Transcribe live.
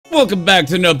Welcome back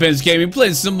to No Pins Gaming.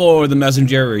 Playing some more of the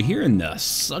Messenger here in the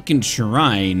Sucking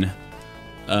Shrine.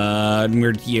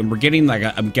 We're getting like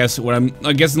I'm guessing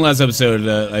last episode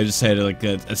I just had like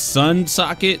a sun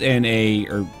socket and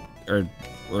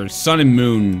or sun and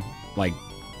moon like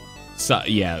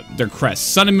yeah, they're crests,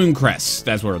 sun and moon crests.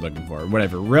 That's what we're looking for.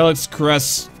 Whatever, relics,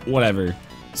 crests, whatever,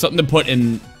 something to put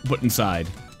inside.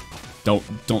 Don't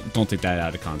take that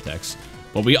out of context.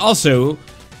 But we also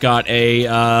got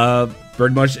a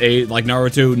pretty much a like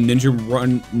Naruto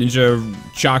ninja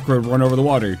chakra run over the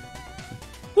water.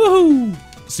 Woohoo!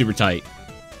 Super tight,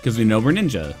 because we know we're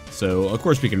ninja, so of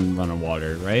course we can run on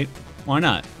water, right? Why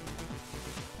not?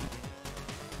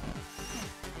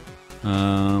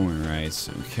 Alright,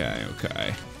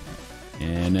 okay.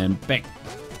 And then bang.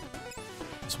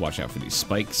 Let's watch out for these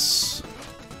spikes.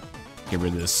 Get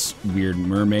rid of this weird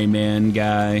mermaid man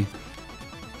guy.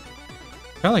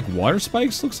 Kind of like water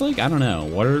spikes, looks like? I don't know.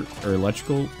 Water or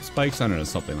electrical spikes? I don't know,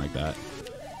 something like that.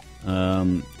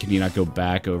 Can you not go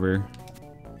back over?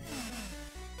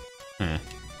 Huh. I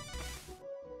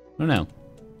don't know.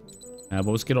 But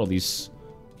let's get all these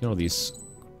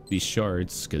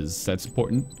shards, because that's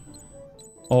important.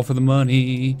 All for the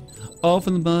money. All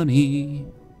for the money.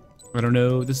 I don't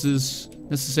know if this is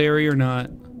necessary or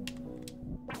not.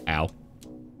 Ow.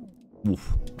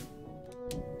 Oof.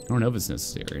 I don't know if it's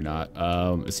necessary or not.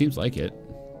 It seems like it.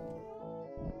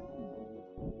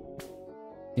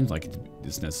 Seems like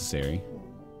it's necessary.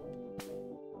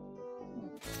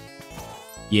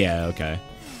 Yeah, okay.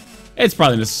 It's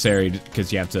probably necessary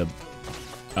because you have to,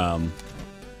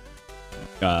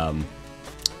 yeah,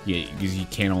 because you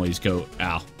can't always go,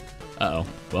 ow. Uh-oh.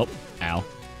 Well, ow.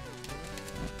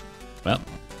 Well,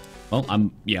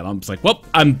 I'm just like, well,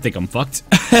 I think I'm fucked.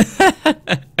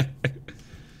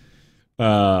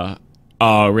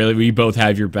 Oh, really? We both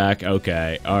have your back?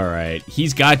 Okay, alright.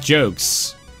 He's got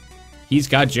jokes. He's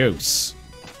got jokes.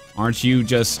 Aren't you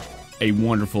just a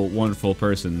wonderful, wonderful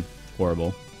person?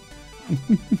 Horrible.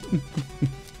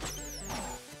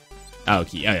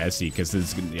 Okay, yeah, I see, because this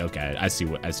is gonna be, okay, I see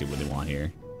what they want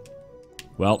here.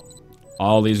 Well,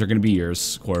 all these are gonna be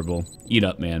yours, Horrible. Eat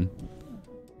up, man.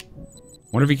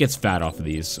 Wonder if he gets fat off of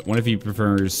these. Wonder if he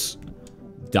prefers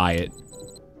diet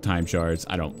time shards.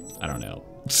 I don't know.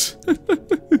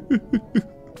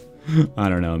 I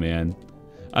don't know, man.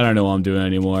 I don't know what I'm doing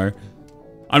anymore.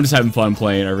 I'm just having fun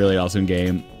playing a really awesome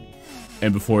game.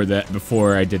 And before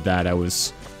I did that, I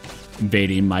was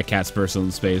invading my cat's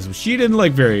personal space, which she didn't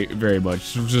like very much.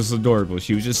 She was just adorable.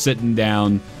 She was just sitting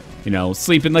down, you know,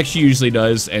 sleeping like she usually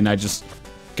does, and I just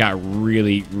got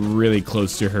really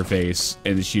close to her face,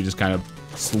 and she just kind of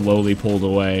slowly pulled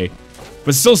away.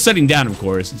 But still sitting down, of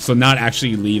course, so not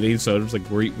actually leaving. So I was like,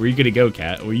 where you gonna go,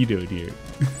 cat? What are you doing here?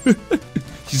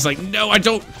 She's like, no, I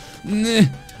don't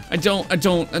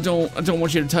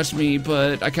want you to touch me,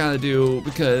 but I kind of do,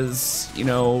 because, you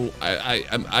know,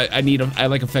 I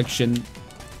like affection.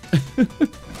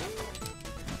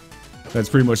 That's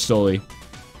pretty much Stoli.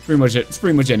 It's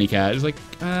pretty much any cat. It's like,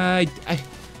 I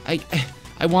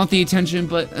want the attention,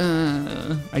 but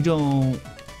I don't.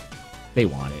 They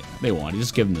want it. They want it.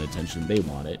 Just give them the attention. They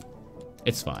want it.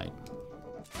 It's fine.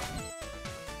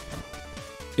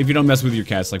 If you don't mess with your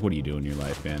cats, like, what are you doing in your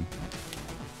life, man?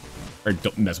 Or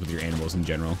don't mess with your animals in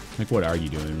general. Like, what are you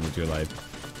doing with your life?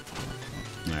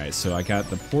 Alright, so I got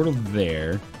the portal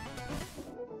there.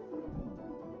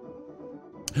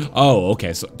 Oh,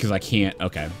 okay, so, because I can't,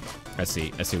 okay. I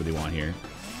see what they want here.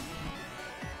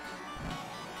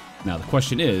 Now, the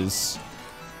question is,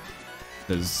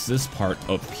 does this part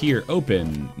up here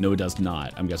open? No, it does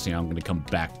not. I'm guessing I'm gonna come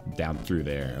back down through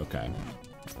there. Okay.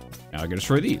 Now I gotta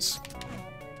destroy these.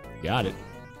 Got it.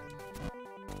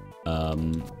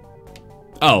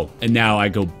 Oh, and now I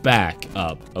go back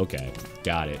up. Okay,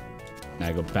 got it. Now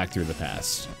I go back through the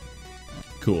past.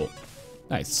 Cool.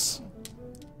 Nice.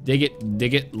 Dig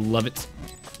it, love it.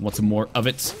 Want some more of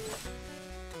it?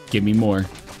 Give me more.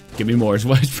 Give me more. It's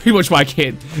pretty much why I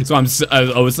can't. So I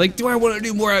was like, do I want to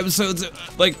do more episodes?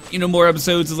 Like, you know, more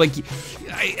episodes is like,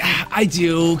 I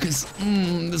do, because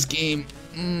this game,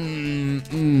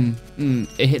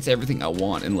 it hits everything I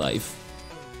want in life.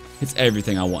 It's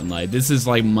everything I want in life. This is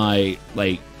like my,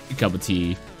 like, cup of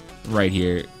tea right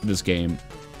here, this game.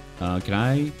 Can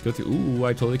I go through? Ooh,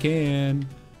 I totally can.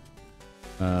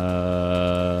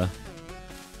 Oh,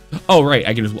 right,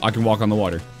 I can walk on the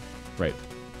water. Right.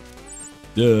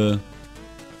 Duh.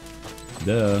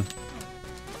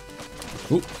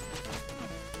 Ooh.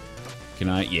 Can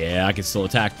I? Yeah, I can still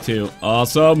attack too.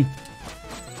 Awesome.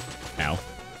 Ow.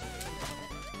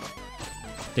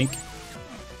 Think.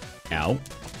 Ow.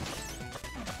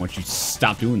 Why don't you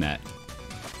stop doing that,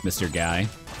 Mr. Guy?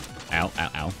 Ow,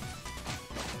 ow, ow.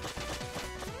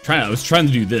 I was trying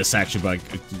to do this, actually, but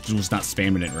I was not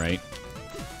spamming it right.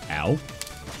 Ow.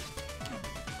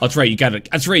 That's right, you gotta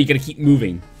keep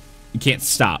moving. You can't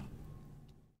stop.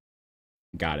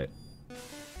 Got it.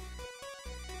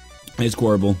 It's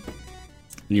horrible.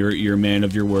 You're a man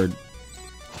of your word.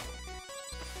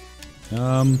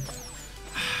 I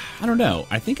don't know.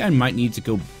 I think I might need to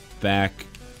go back.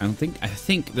 I think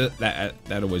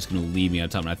that always gonna lead me on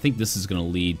top. And I think this is gonna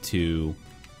lead to.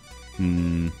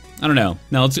 I don't know.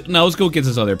 Now let's go get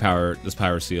this other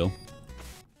power seal.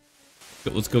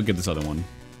 Let's go get this other one.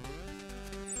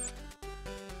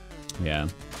 Yeah.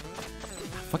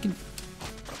 Fucking.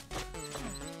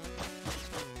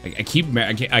 I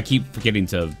keep forgetting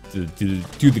to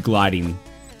do the gliding.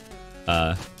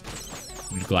 The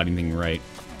gliding thing right.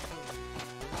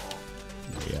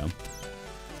 There we go.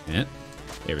 Yeah.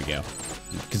 There we go.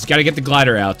 Because you gotta get the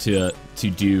glider out to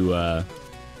do the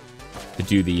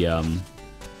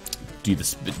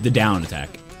down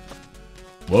attack.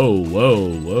 Whoa,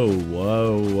 whoa, whoa,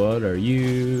 whoa! What are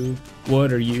you?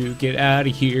 What are you? Get out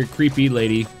of here, creepy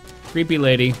lady! Creepy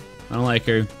lady! I don't like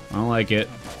her. I don't like it.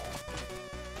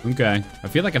 Okay, I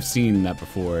feel like I've seen that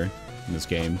before in this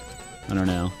game. I don't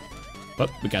know,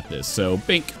 but we got this. So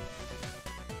bink.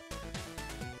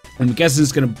 I'm guessing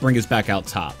it's gonna bring us back out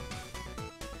top.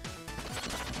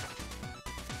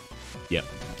 Yep,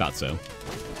 thought so.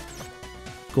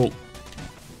 Cool.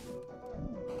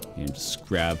 And just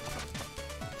grab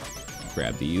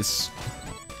these.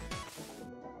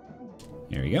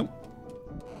 There we go.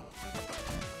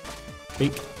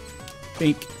 Bink.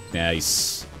 Bink.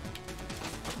 Nice.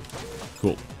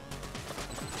 Cool.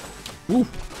 Ooh.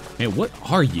 Man, what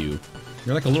are you?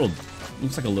 You're like a little,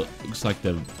 looks like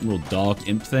the little dog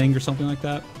imp thing or something like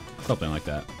that. Something like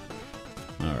that.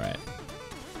 All right.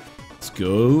 Let's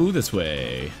go this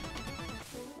way.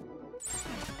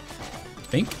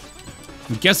 Bink.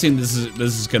 I'm guessing this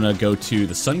is gonna go to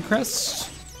the sun crest.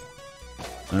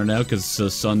 I don't know, because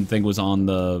the sun thing was on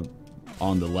the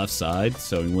left side,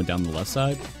 so we went down the left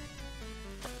side.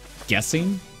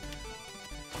 Guessing.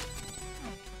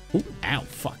 Ooh, ow,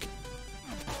 fuck.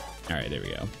 All right, there we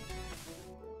go.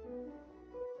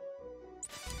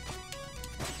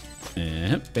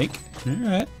 And bink. All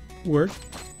right, work.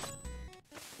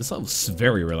 This level's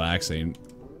very relaxing.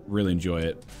 Really enjoy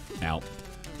it. Ow.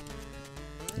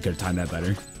 Could have timed that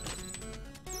better.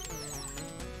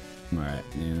 Alright,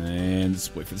 and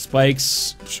just wait for the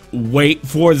spikes. Wait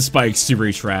for the spikes to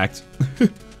retract.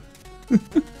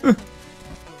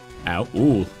 Ow.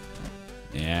 Ooh.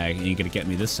 Yeah, ain't gonna get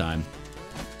me this time.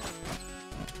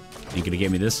 Ain't gonna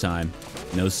get me this time.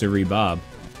 No siree Bob.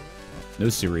 No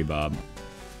siree Bob.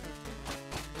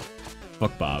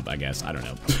 Fuck Bob, I guess. I don't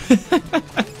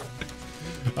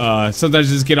know. Sometimes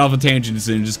just get off of tangents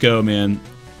and just go, man.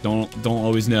 Don't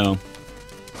always know.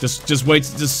 Just wait.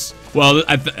 Well,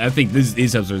 I think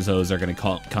these episodes are gonna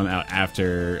come out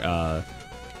after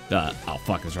oh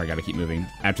fuck, that's right, I gotta keep moving.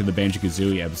 After the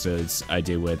Banjo-Kazooie episodes I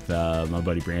did with my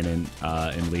buddy Brandon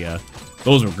and Leah.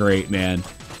 Those were great, man.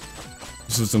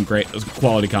 This was some great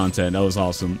quality content. That was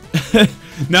awesome.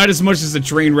 Not as much as the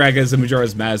train wreck as the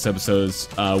Majora's Mask episodes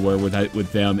were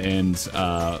with them and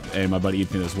my buddy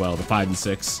Ethan as well. The 5 and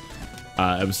 6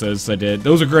 episodes I did.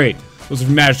 Those are great. Those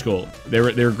were magical. They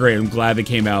were great. I'm glad they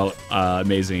came out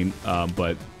amazing.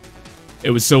 But it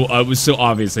was so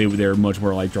obvious they were much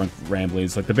more like drunk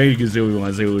ramblings. Like the Banjo-Kazooie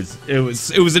ones, we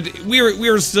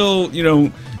were still, you know,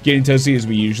 getting toasty as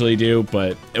we usually do,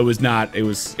 but it was not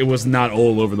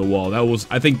all over the wall. That was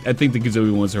I think the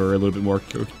Kazooie ones are a little bit more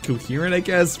coherent, I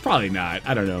guess. Probably not.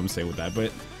 I don't know what I'm saying with that,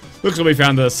 but looks like we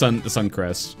found the sun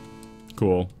crest.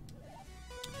 Cool.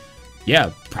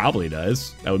 Yeah, probably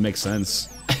does. That would make sense.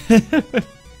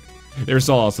 They were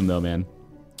so awesome though, man.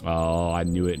 Oh, I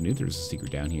knew it. I knew there was a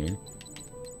secret down here.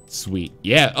 Sweet.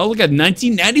 Yeah. Oh, look at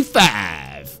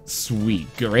 1995. Sweet.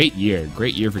 Great year.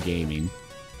 Great year for gaming.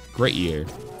 Great year.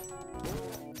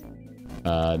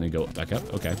 And then go back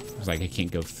up. Okay. It's like I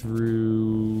can't go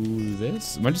through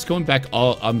this. Am I just going back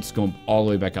all? I'm just going all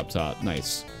the way back up top.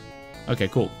 Nice. Okay.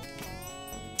 Cool.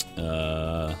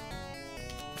 I'll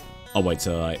wait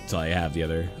till I have the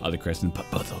other crest and put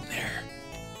both of them there.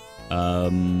 Oh,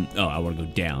 I want to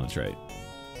go down. That's right.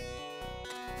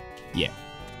 Yeah.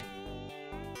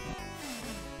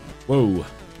 Whoa.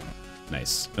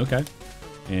 Nice. Okay.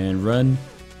 And run.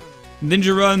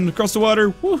 Ninja run across the water.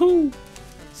 Woohoo.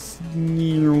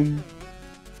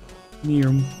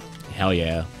 Hell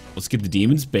yeah. Let's get the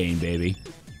Demon's Bane, baby.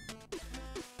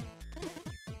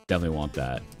 Definitely want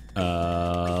that.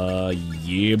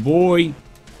 Yeah, boy.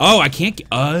 Oh, I can't get...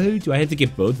 do I have to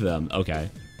get both of them? Okay.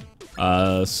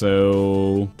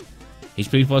 So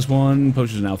HP plus 1,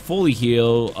 potions now fully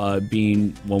heal.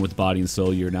 Being one with body and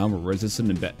soul, you're now more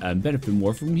resistant and benefit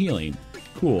more from healing.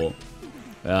 Cool.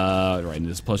 Right, and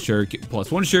this plus 1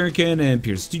 shuriken and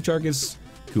pierce 2 targets.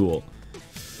 Cool.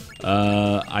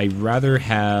 I rather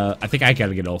have. I think I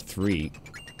gotta get all 3.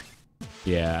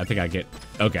 Yeah, I think I get.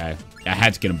 Okay, I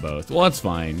had to get them both. Well, that's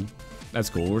fine. That's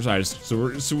cool. We're sorry. So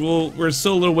we're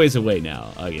still a little ways away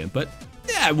now again, but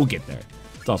yeah, we'll get there.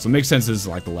 It also makes sense. This is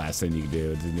like the last thing you can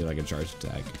do. It's gonna be like a charge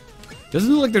attack.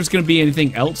 Doesn't look like there's gonna be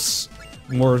anything else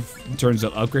more in terms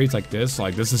of upgrades like this.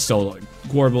 Like this is still like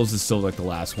Gorbles is still like the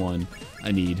last one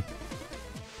I need.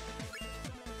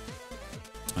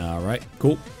 All right,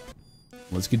 cool.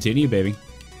 Let's continue, baby.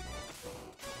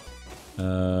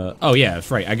 Oh yeah,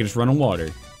 that's right. I can just run on water.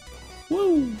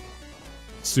 Woo!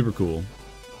 Super cool.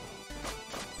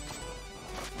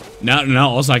 Now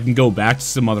also I can go back to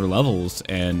some other levels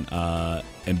and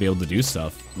be able to do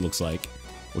stuff. Looks like,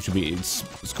 which would be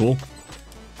it's cool.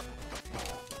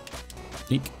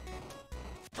 Eek.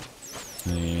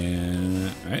 And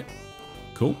all right,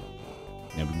 cool.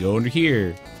 Now we go under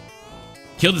here.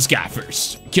 Kill this guy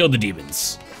first. Kill the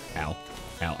demons. Ow,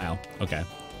 ow, ow. Okay.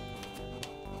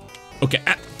 Okay.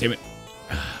 Ah, damn it.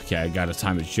 Okay, I gotta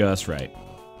time it just right.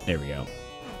 There we go.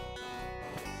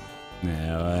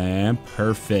 Now and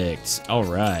perfect. All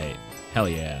right. Hell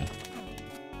yeah.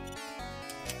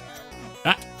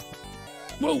 Ah.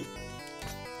 Whoa.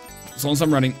 As long as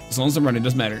I'm running. As long as I'm running,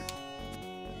 doesn't matter.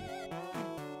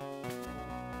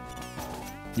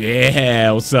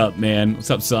 Yeah. What's up, man?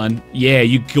 What's up, son? Yeah,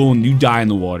 you go and you die in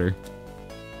the water.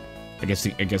 I guess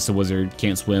the wizard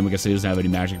can't swim. I guess he doesn't have any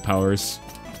magic powers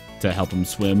to help him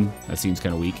swim. That seems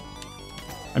kind of weak.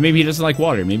 Or maybe he doesn't like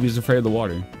water. Maybe he's afraid of the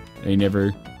water. And he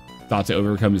never thought to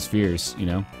overcome his fears, you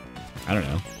know? I don't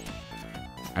know.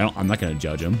 I'm not gonna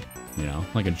judge him, you know?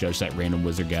 I'm not gonna judge that random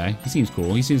wizard guy. He seems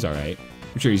cool. He seems alright.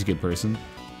 I'm sure he's a good person.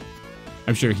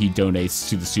 I'm sure he donates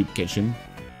to the soup kitchen.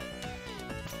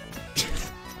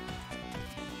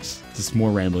 Just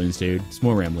more ramblings, dude. Just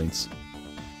more ramblings.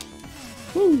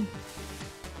 Woo!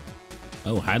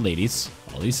 Oh, hi, ladies.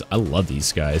 All these, I love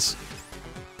these guys.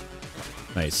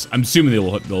 Nice. I'm assuming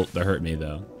they'll hurt me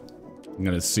though. I'm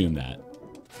gonna assume that.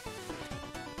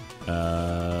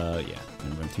 Yeah. I'm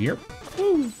gonna run through here.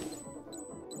 Woo!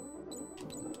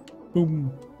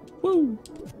 Boom! Woo!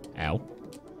 Ow!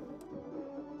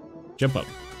 Jump up.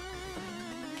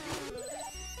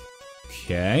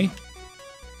 Okay.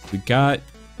 We got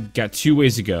 2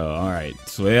 ways to go. All right.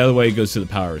 So the other way goes to the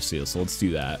power seal. So let's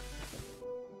do that.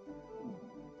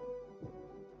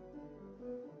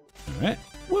 All right.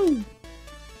 Woo!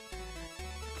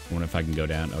 I wonder if I can go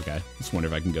down. Okay. Just wonder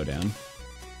if I can go down.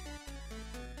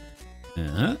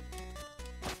 Uh-huh.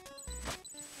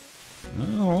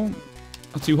 Oh,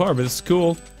 not too hard, but it's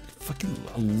cool. Fucking,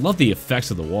 I love the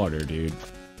effects of the water, dude.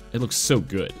 It looks so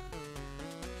good.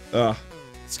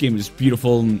 This game is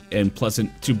beautiful and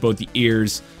pleasant to both the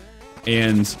ears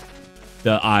and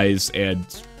the eyes and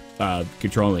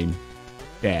controlling.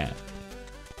 Yeah.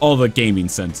 All the gaming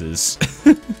senses.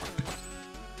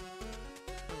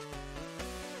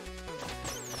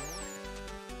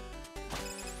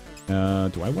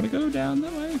 Do I want to go down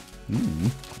that way?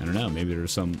 I don't know. Maybe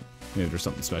there's something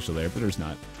special there, but there's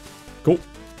not. Cool.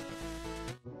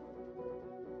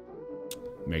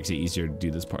 Makes it easier to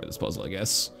do this part of this puzzle, I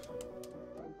guess.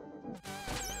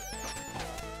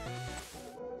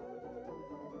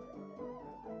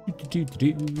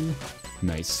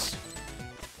 Nice.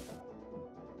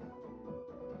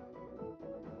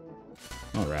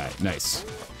 All right, nice.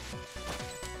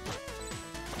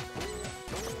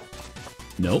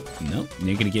 Nope, nope, you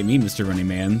ain't gonna get me, Mr. Running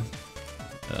Man.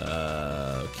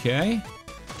 Okay.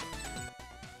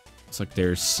 Looks like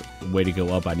there's a way to go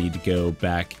up. I need to go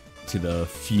back to the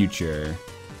future,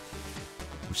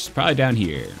 which is probably down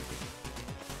here.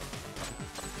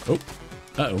 Oh,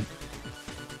 uh-oh.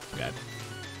 God.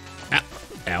 Ow,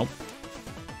 ow.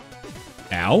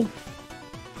 Ow.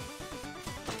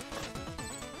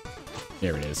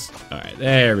 There it is. All right,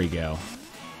 there we go.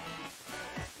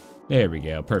 There we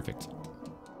go, perfect.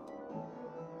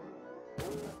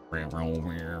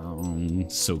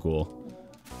 So cool.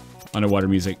 Underwater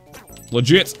music.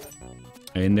 Legit!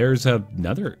 And there's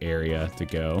another area to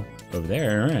go over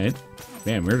there. Alright.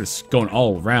 Man, we're just going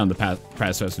all around the past,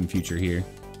 present, and future here.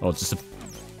 Oh, it's just a...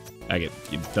 I get...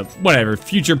 Whatever.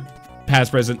 Future,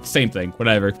 past, present, same thing.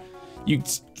 Whatever.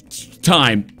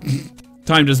 Time.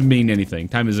 Time doesn't mean anything.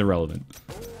 Time is irrelevant.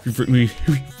 We've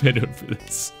been over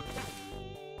this.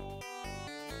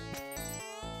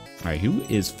 Alright, who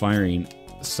is firing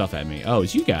stuff at me? Oh,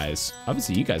 it's you guys. I haven't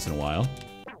seen you guys in a while.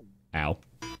 Ow.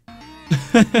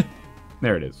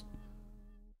 There it is.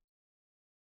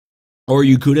 Or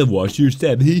you could have washed your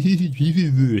step. There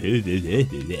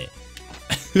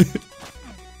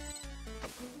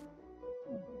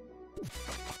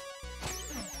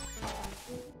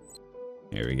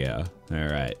we go. All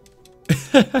right.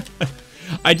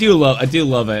 I do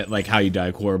love it. Like how you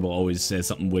die. Corb always says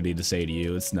something witty to say to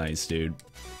you. It's nice, dude.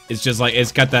 It's just like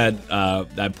it's got that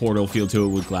that portal feel to it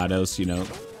with GLaDOS, you know.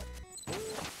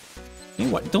 Hey,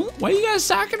 why are you guys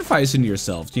sacrificing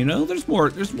yourself? You know, there's more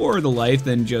to life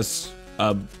than just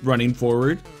running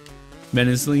forward,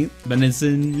 menacingly.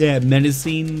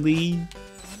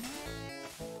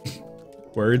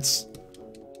 Words.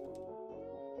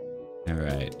 All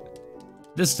right,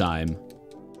 this time,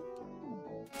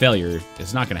 failure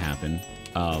is not gonna happen.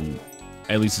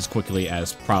 At least as quickly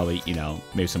as probably, you know,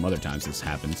 maybe some other times this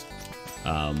happens.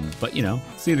 But you know,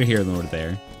 it's neither here nor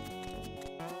there.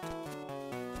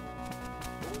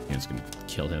 I'm just gonna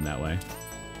kill him that way.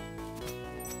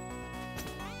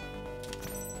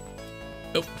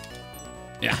 Oh,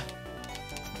 yeah.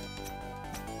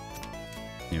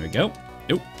 Here we go.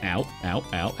 Oh, ow, ow,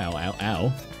 ow, ow, ow, ow.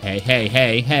 Hey, hey,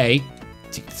 hey, hey.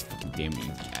 Take this fucking damn you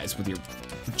guys with your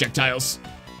projectiles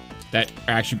that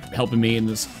are actually helping me in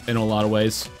this in a lot of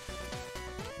ways.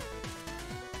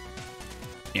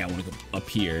 Yeah, I want to go up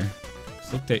here.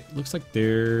 Looks like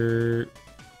they're.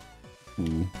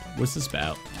 Ooh, what's this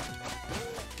about?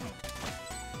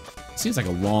 Seems like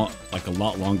a lot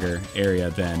longer area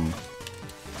than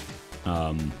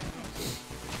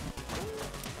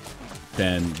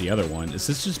the other one. Is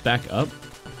this just back up?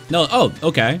 No. Oh,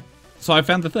 okay. So I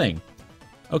found the thing.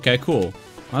 Okay, cool. Well,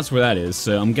 that's where that is.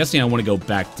 So I'm guessing I want to go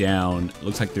back down. It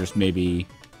looks like there's maybe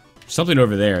something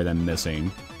over there that I'm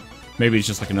missing. Maybe it's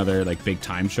just like another like big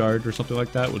time shard or something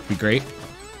like that. Would be great.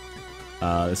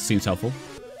 This seems helpful.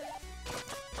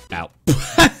 Ow.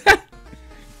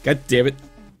 God damn it.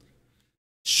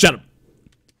 Shut up.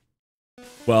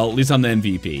 Well, at least I'm the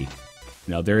MVP.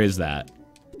 No, there is that.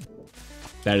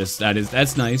 That's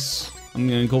nice. I'm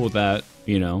gonna go with that,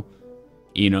 you know,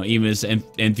 even as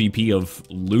MVP of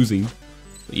losing,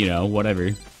 you know,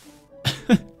 whatever.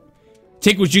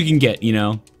 Take what you can get, you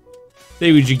know.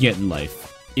 Take what you get in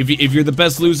life. If you're the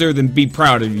best loser, then be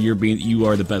proud of you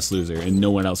are the best loser, and no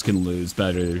one else can lose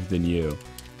better than you.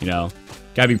 You know,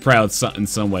 gotta be proud in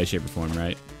some way, shape, or form,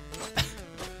 right?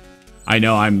 I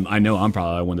know I'm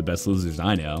probably one of the best losers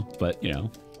I know, but you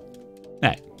know,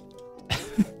 hey.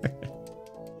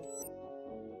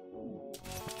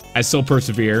 I still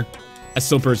persevere,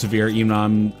 even though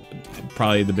I'm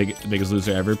probably the biggest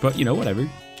loser ever. But you know, whatever.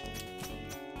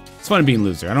 It's fun being a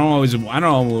loser. I don't always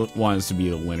want us to be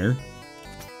the winner.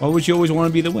 Why would you always want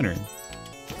to be the winner? You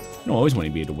don't always want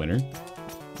to be the winner.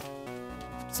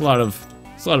 It's a lot of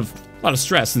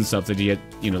stress and stuff that you get,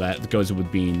 you know, that goes with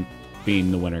being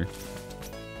the winner.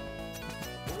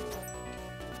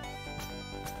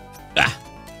 Ah,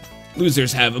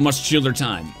 losers have a much chiller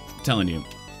time. I'm telling you.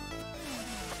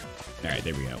 All right,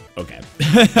 there we go. Okay.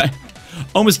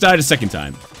 Almost died a second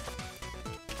time.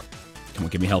 Come on,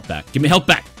 give me health back. Give me health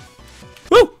back.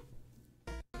 Woo!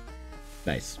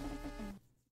 Nice.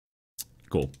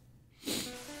 Cool.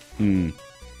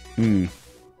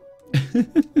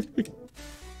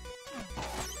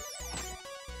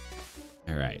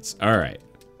 All right.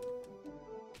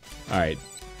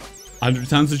 100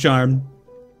 times the charm.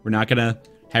 We're not gonna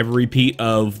have a repeat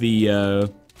of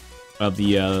the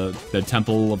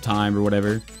Temple of Time or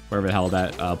whatever the hell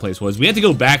that place was. We had to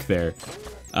go back there,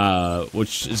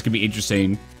 which is gonna be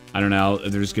interesting. I don't know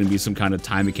if there's gonna be some kind of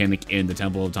time mechanic in the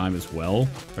Temple of Time as well,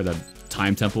 or the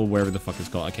Time Temple, wherever the fuck it's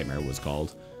called. I can't remember what it's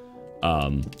called.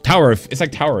 It's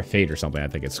like Tower of Fate or something. I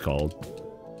think it's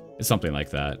called. It's something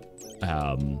like that.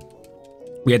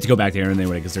 We had to go back there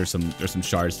anyway because there's some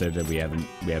shards there that we haven't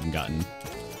gotten.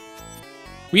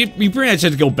 We pretty much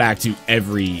had to go back to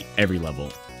every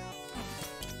level.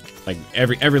 Like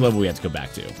every level we had to go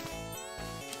back to,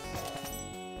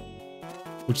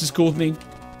 which is cool with me.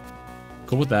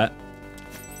 Cool with that.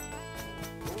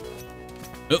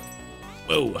 Oh,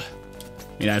 whoa! I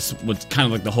mean, that's what's kind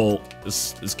of like the whole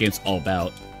this game's all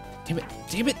about. Damn it!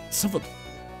 That's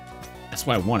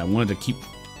what I want. I wanted to keep.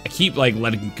 I keep like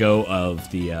letting go of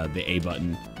the A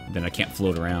button, then I can't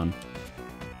float around.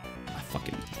 Ah,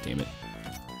 fucking damn it!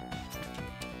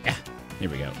 Yeah,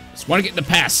 here we go. Just want to get the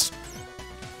pass.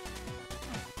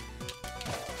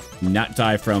 Not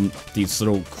die from these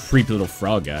little creepy little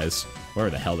frog guys.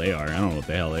 Whatever the hell they are. I don't know what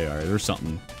the hell they are. There's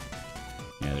something.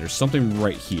 Yeah, there's something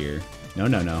right here. No.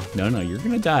 You're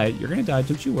gonna die. You're gonna die.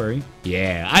 Don't you worry.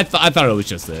 Yeah, I thought it was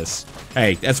just this.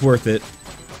 Hey, that's worth it.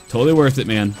 Totally worth it,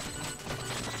 man.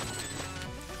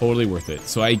 Totally worth it.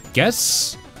 So I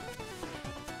guess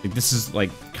like, this is like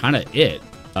kind of it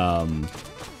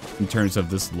in terms of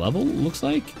this level, looks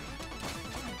like.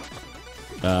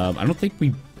 I don't think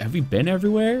have we been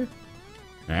everywhere?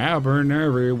 I've been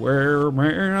everywhere,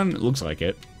 man. It looks like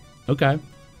it. Okay.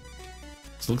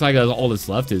 So it looks like all that's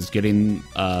left is getting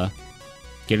that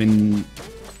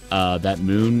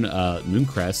moon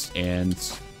crest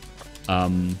and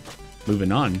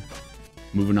moving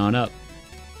on up.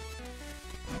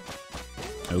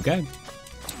 Okay.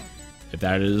 If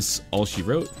that is all she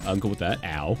wrote, I'll go with that.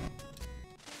 Ow.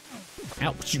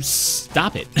 Ow, would you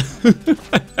stop it?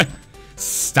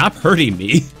 Stop hurting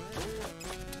me.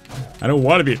 I don't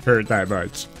want to be hurt that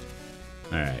much.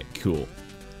 Alright, cool.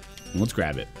 Let's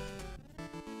grab it.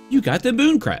 You got the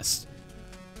moon crest.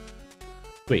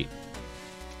 Wait.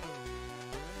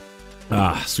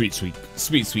 Ah, sweet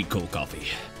cold coffee.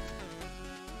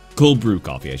 Cold brew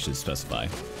coffee, I should specify.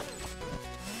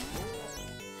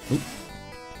 Oop.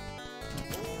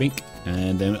 Bink.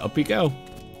 And then up we go.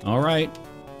 Alright.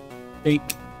 Bink.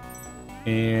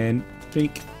 And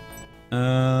bink.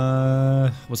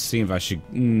 Let's see if I should...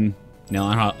 no,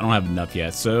 I don't have enough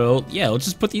yet. So, yeah, let's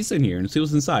just put these in here and see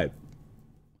what's inside.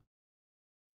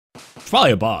 It's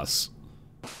probably a boss.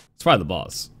 It's probably the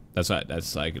boss. That's right.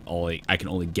 That's I can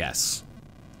only guess.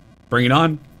 Bring it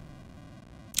on.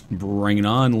 Bring it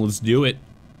on. Let's do it.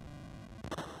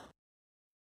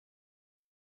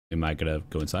 Am I gonna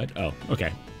go inside? Oh,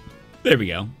 okay. There we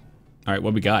go. All right,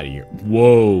 what we got here?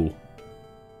 Whoa.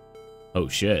 Oh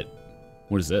shit.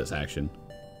 What is this action?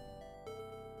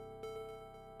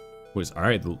 What is, all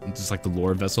right, just like the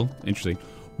lore vessel. Interesting.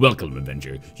 Welcome,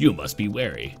 Avenger. You must be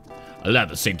wary. Allow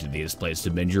the sanctity of this place to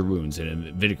mend your wounds and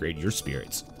invigorate your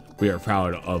spirits. We are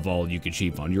proud of all you can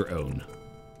achieve on your own.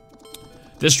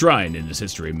 This shrine and this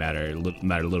history matter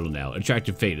little now. A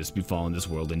tragic fate has befallen this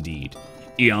world indeed.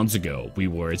 Eons ago, we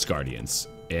were its guardians.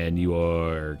 And you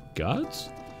are gods?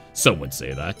 Some would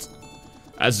say that.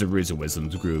 As the roots of wisdom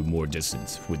grew more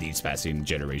distant with each passing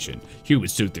generation,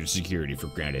 humans took their security for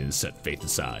granted and set faith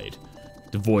aside.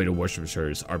 Devoid of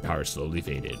worshippers, our power slowly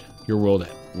faded. Your world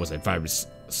was a fibrous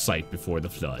sight before the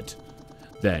flood.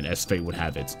 Then, as fate would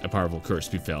have it, a powerful curse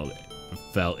befell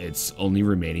its only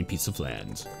remaining piece of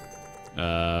land.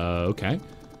 Okay.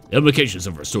 The implications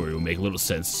of our story will make little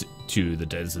sense to the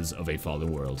denizens of a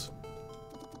fallen world.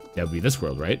 That would be this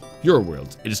world, right? Your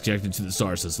world. It is connected to the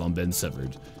stars has long been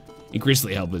severed.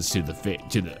 Increasingly helpless in the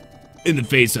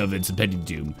face of its impending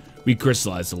doom, we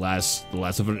crystallized the last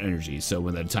of our energy, so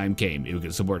when that time came, it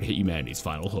could support humanity's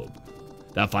final hope.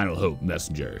 That final hope,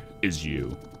 messenger, is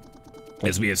you.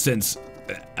 As we have since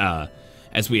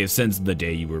the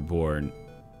day you were born,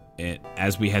 and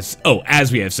as we have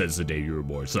since the day you were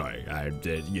born. Sorry, I'm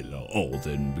old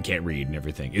and can't read and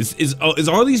everything. Is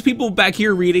all these people back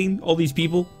here reading? All these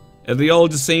people? Are they all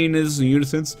just saying this in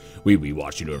unison? We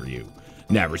watching over you.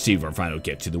 Now receive our final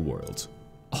gift to the world.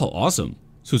 Oh, awesome.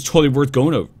 So it's totally worth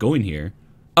going here.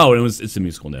 Oh, and it's a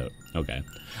musical note. Okay.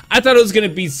 I thought it was gonna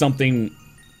be something,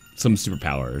 some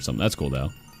superpower or something. That's cool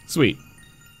though. Sweet.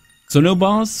 So no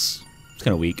boss? It's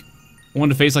kind of weak. I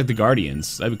wanted to face like the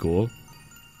Guardians. That'd be cool.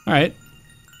 All right.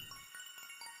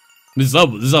 This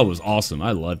level was awesome.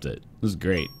 I loved it. This was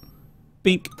great.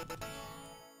 Bink.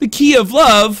 The key of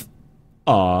love.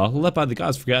 Aw, left by the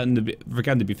gods, forgotten to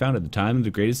be found at the time of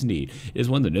the greatest need. It is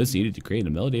one of the notes needed to create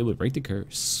a melody that would break the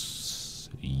curse.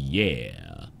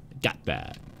 Yeah, got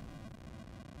that.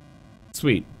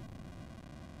 Sweet.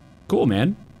 Cool,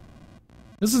 man.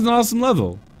 This is an awesome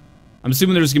level. I'm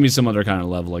assuming there's gonna be some other kind of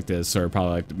level like this, or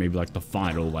probably like maybe like the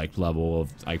final like level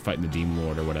of like fighting the Demon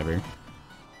Lord or whatever.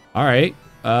 All right,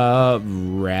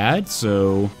 rad.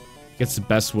 So, I guess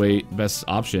the best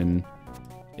option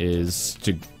is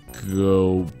to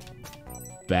go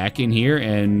back in here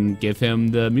and give him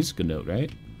the musical note, right?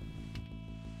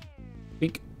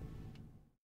 Think.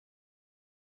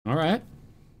 All right.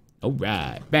 All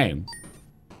right. Bang.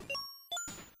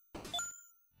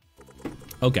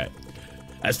 Okay.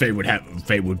 As fate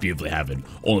would beautifully have it,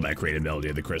 only by creating a melody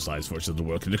of the crystallized force of the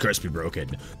world can the curse be broken.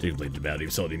 To complete the melody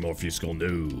of solely more musical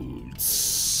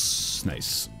notes.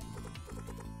 Nice.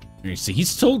 You see, he's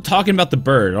still talking about the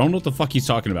bird. I don't know what the fuck he's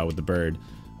talking about with the bird.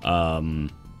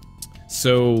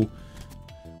 So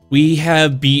we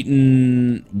have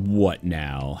beaten what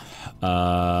now?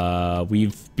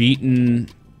 We've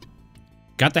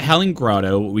got the Howling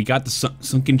Grotto, we got the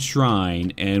Sunken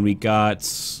Shrine, and we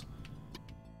got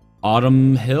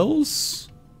Autumn Hills?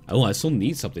 Oh, I still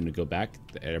need something to go back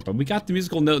there, but we got the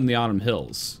musical note in the Autumn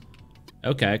Hills.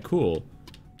 Okay, cool.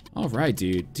 All right,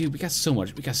 dude. Dude, we got so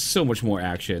much more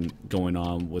action going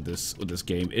on with this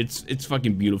game. It's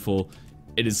fucking beautiful.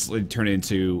 it is like, turned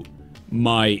into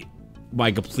my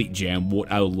complete jam.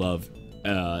 What I would love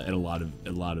in a lot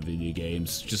of video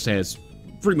games. Just has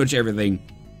pretty much everything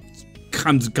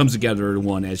comes together in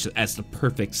one as the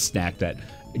perfect snack that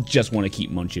I just want to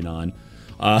keep munching on.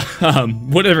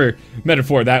 Whatever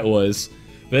metaphor that was.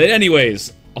 But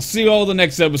anyways, I'll see you all in the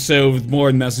next episode with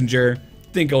more Messenger.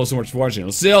 Thank you all so much for watching.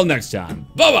 I'll see you all next time.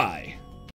 Bye bye.